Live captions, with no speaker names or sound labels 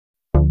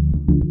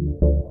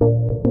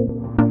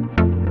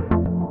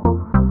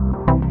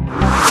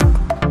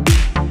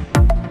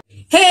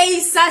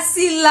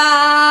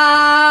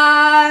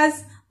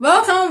class,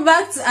 welcome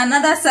back to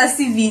another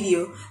sassy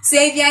video. So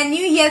if you are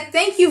new here,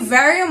 thank you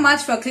very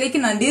much for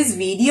clicking on this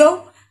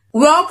video.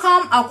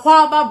 Welcome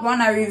Akwaba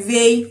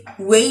Bonarive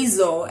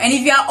Wezo. And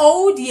if you are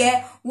old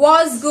here,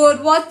 what's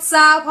good, what's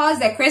up, how's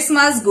the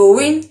Christmas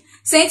going?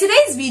 So in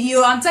today's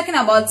video, I'm talking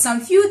about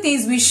some few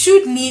things we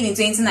should leave in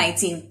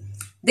 2019.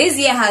 This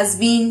year has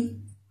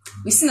been,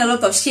 we've seen a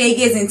lot of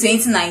shaggies in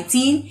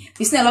 2019.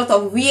 We've seen a lot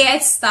of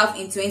weird stuff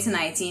in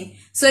 2019.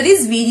 So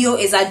this video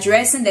is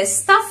addressing the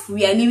stuff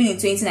we are living in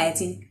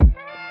 2019.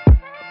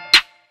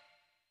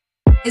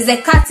 It's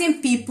the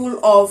cutting people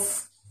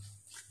off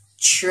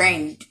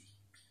trend.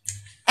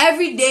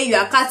 Every day you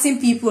are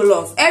cutting people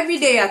off. Every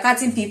day you are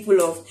cutting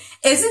people off.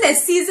 Is it the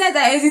scissors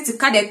that are using to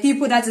cut the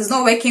people that is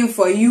not working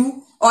for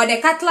you? Or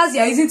the cutlass you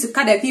are using to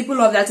cut the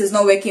people off that is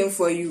not working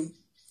for you?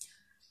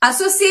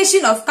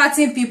 Association of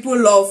Cutting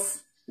People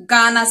Off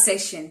Ghana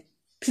section.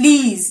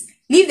 Please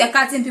leave the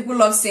cutting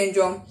people off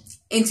syndrome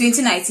in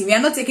 2019. We are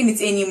not taking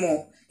it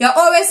anymore. You are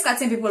always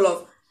cutting people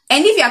off.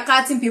 And if you are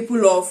cutting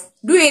people off,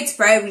 do it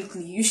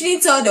privately. You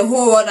shouldn't tell the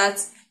whole world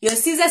that your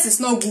scissors is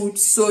not good,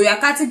 so you are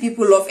cutting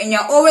people off and you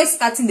are always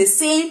cutting the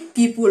same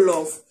people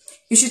off.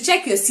 You should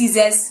check your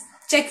scissors,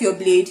 check your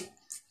blade,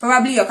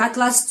 probably your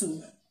cutlass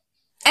too.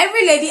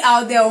 Every lady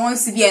out there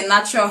wants to be a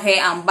natural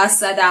hair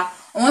ambassador,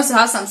 wants to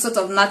have some sort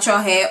of natural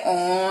hair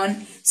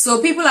on.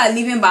 So people are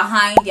leaving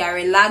behind their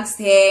relaxed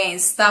hair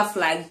and stuff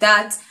like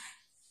that.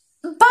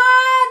 But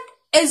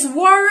it's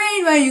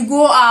worrying when you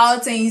go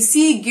out and you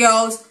see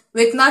girls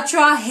with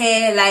natural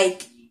hair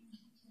like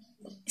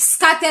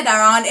scattered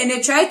around and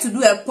they try to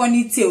do a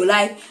ponytail,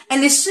 like,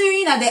 and it's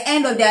showing at the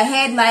end of their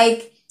head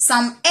like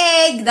some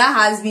egg that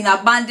has been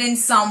abandoned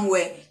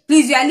somewhere.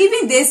 Please, we are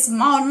leaving this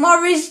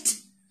malnourished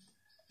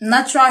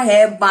natural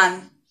hair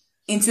ban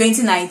in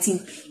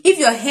 2019. If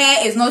your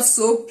hair is not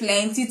so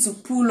plenty to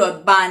pull or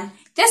ban,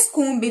 just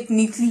comb it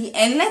neatly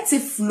and let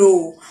it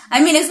flow.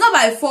 I mean, it's not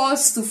by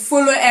force to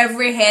follow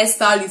every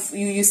hairstyle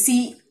you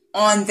see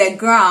on the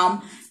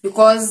gram,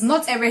 because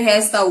not every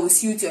hairstyle will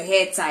suit your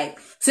hair type.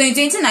 So in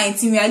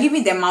 2019, we are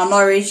leaving the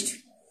malnourished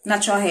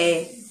natural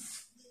hair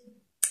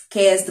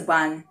cursed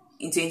ban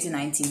in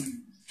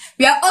 2019.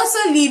 We are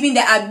also leaving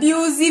the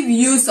abusive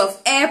use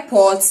of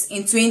AirPods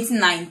in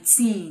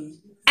 2019.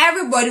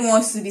 Everybody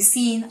wants to be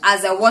seen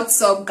as a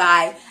WhatsApp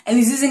guy and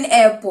is using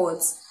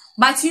AirPods.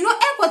 But you know,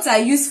 AirPods are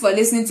used for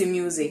listening to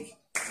music.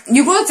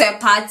 You go to a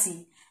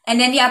party and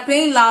then they are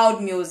playing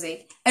loud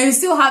music and you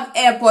still have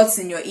AirPods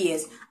in your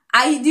ears.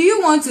 Do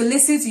you want to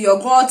listen to your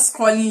gods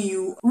calling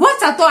you?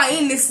 What at all are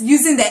you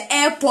using the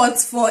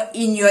AirPods for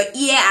in your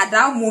ear at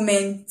that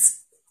moment?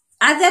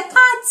 At the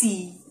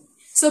party.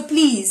 So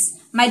please,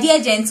 my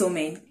dear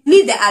gentlemen,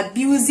 leave the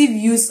abusive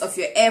use of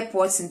your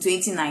AirPods in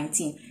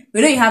 2019.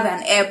 We know you have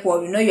an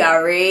AirPod, we know you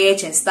are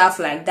rich and stuff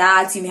like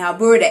that. You may have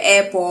borrowed the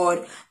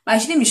AirPod, but I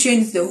shouldn't be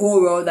showing it to the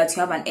whole world that you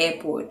have an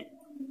AirPod.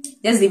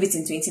 Just leave it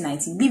in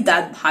 2019. Leave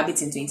that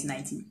habit in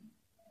 2019.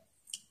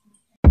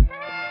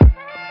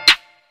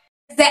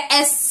 The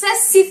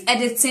excessive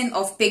editing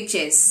of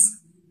pictures.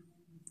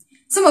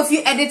 Some of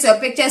you edit your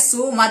pictures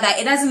so much that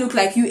it doesn't look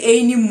like you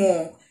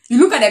anymore. You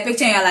look at the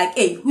picture and you're like,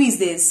 hey, who is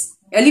this?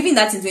 You're leaving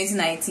that in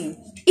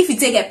 2019. If you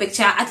take a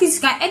picture, at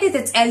least you can edit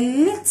it a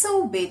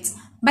little bit,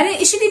 but then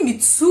it shouldn't be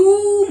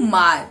too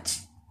much.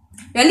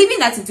 We are leaving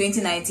that in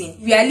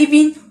 2019. We are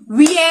leaving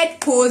weird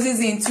poses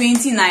in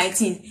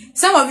 2019.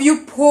 Some of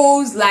you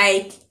pose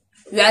like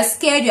you are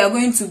scared you are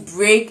going to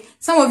break.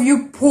 Some of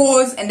you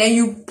pose and then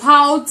you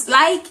pout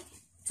like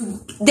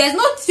there's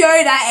no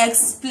theory that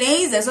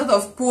explains the sort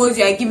of pose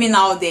you are giving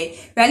out there.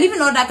 We are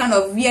leaving all that kind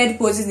of weird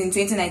poses in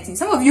 2019.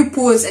 Some of you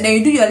pose and then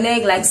you do your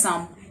leg like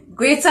some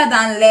greater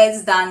than,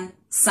 less than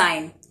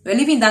sign. We're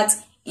leaving that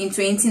in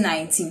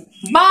 2019.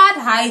 Bad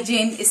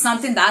hygiene is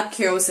something that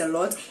kills a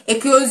lot.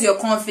 It kills your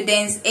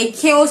confidence. It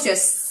kills your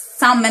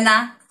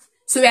stamina.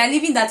 So we are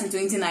leaving that in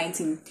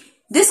 2019.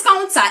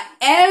 Discounts are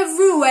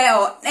everywhere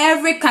or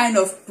every kind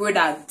of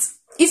product.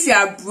 If you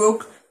are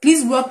broke,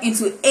 please walk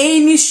into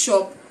any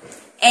shop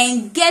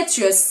and get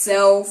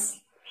yourself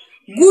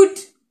good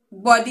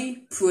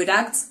body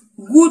products,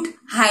 good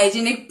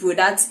hygienic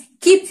products.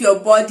 Keep your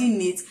body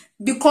neat,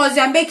 because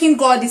you are making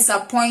God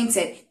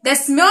disappointed. The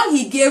smell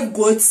he gave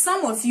God,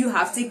 some of you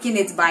have taken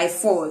it by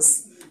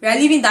force. We are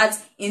leaving that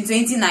in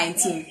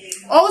 2019.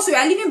 Also, we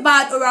are leaving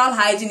bad oral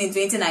hygiene in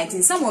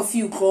 2019. Some of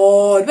you,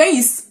 God, when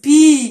you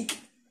speak,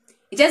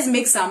 it just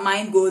makes our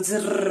mind go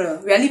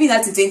zrrr. We are leaving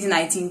that in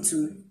 2019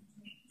 too.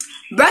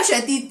 Brush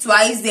your teeth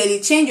twice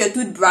daily. Change your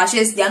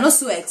toothbrushes. They are not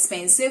so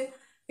expensive.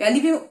 We are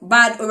leaving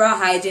bad oral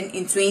hygiene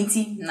in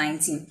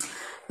 2019.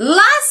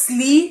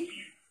 Lastly,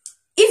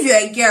 if you're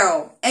a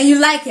girl and you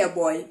like a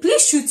boy,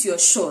 please shoot your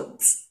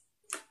shot.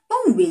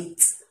 Don't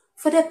wait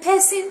for the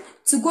person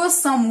to go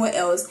somewhere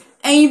else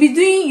and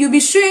you'll be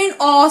showing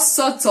all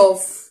sorts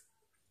of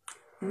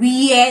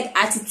weird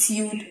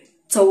attitude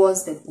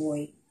towards the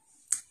boy.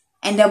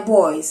 And the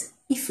boys,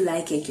 if you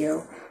like a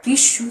girl,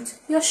 please shoot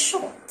your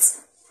shot.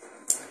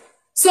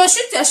 So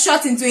shoot your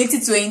shot in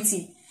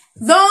 2020.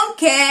 Don't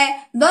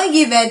care. Don't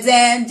give a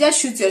damn.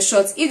 Just shoot your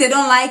shot. If they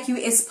don't like you,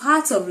 it's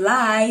part of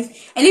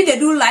life. And if they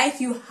do like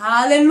you,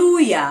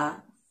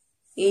 hallelujah.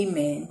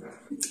 Amen.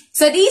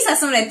 So these are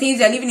some of the things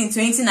you're living in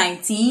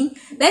 2019.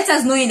 Let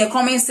us know in the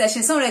comment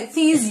section some of the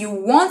things you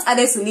want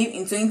others to live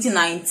in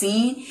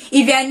 2019.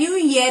 If you are new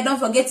here, don't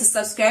forget to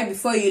subscribe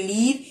before you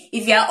leave.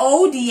 If you are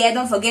old here,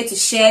 don't forget to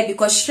share,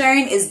 because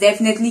sharing is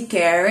definitely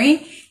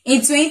caring.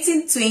 In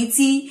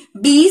 2020,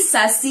 be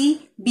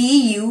sassy,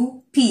 be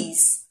you,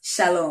 peace,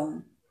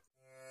 shalom.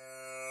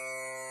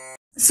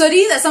 So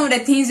these are some of the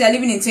things you are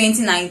living in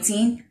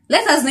 2019.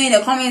 Let us know in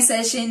the comment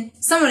section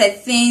some of the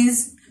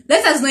things.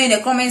 Let us know in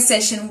the comment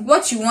section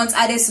what you want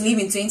others to live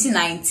in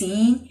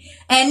 2019.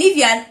 And if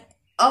you are,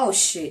 oh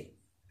shit.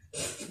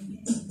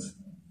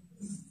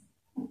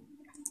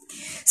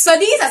 So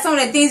these are some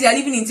of the things you are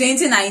living in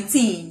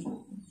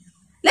 2019.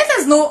 Let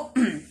us know.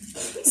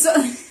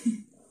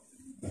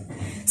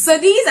 So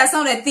these are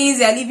some of the things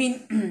you are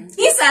living.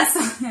 These are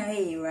some.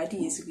 Hey, what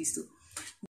is this?